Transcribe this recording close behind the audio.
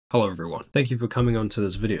Hello everyone, thank you for coming on to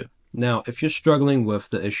this video. Now, if you're struggling with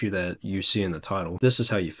the issue that you see in the title, this is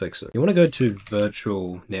how you fix it. You want to go to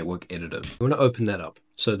Virtual Network Editor. You want to open that up.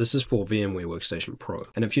 So this is for VMware Workstation Pro.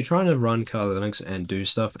 And if you're trying to run Kali Linux and do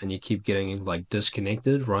stuff and you keep getting like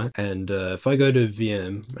disconnected, right? And if I go to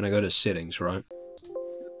VM and I go to settings, right?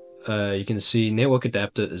 You can see network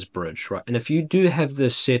adapter is bridged, right? And if you do have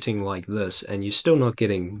this setting like this and you're still not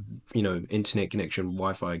getting, internet connection,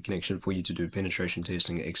 Wi-Fi connection for you to do penetration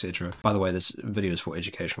testing, etc. By the way, this video is for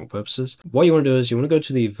educational purposes. What you want to do is you want to go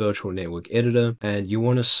to the virtual network editor and you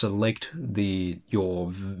want to select your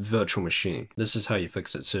virtual machine. This is how you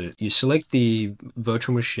fix it. So you select the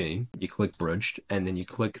virtual machine, you click bridged, and then you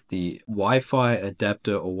click the Wi-Fi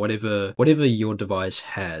adapter or whatever your device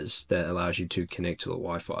has that allows you to connect to the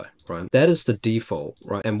Wi-Fi. Right, that is the default,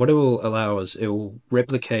 right? And what it will allow is it will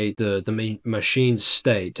replicate the machine's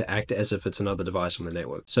state to act as if it's another device on the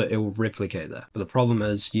network. So it will replicate that. But the problem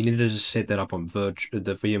is you need to just set that up on the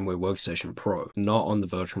VMware Workstation Pro, not on the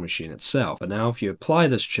virtual machine itself. But now if you apply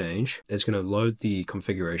this change, it's going to load the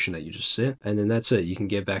configuration that you just set, and then that's it. You can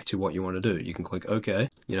get back to what you want to do. You can click OK,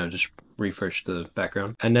 just refresh the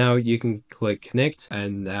background, and now you can click connect,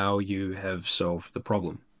 and now you have solved the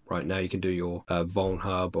problem. Right, now you can do your Vuln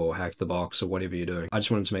Hub or Hack the Box or whatever you're doing. I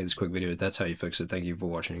just wanted to make this quick video. That's how you fix it. Thank you for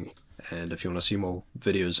watching. And if you want to see more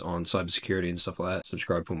videos on cybersecurity and stuff like that,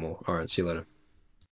 subscribe for more. Alright, see you later.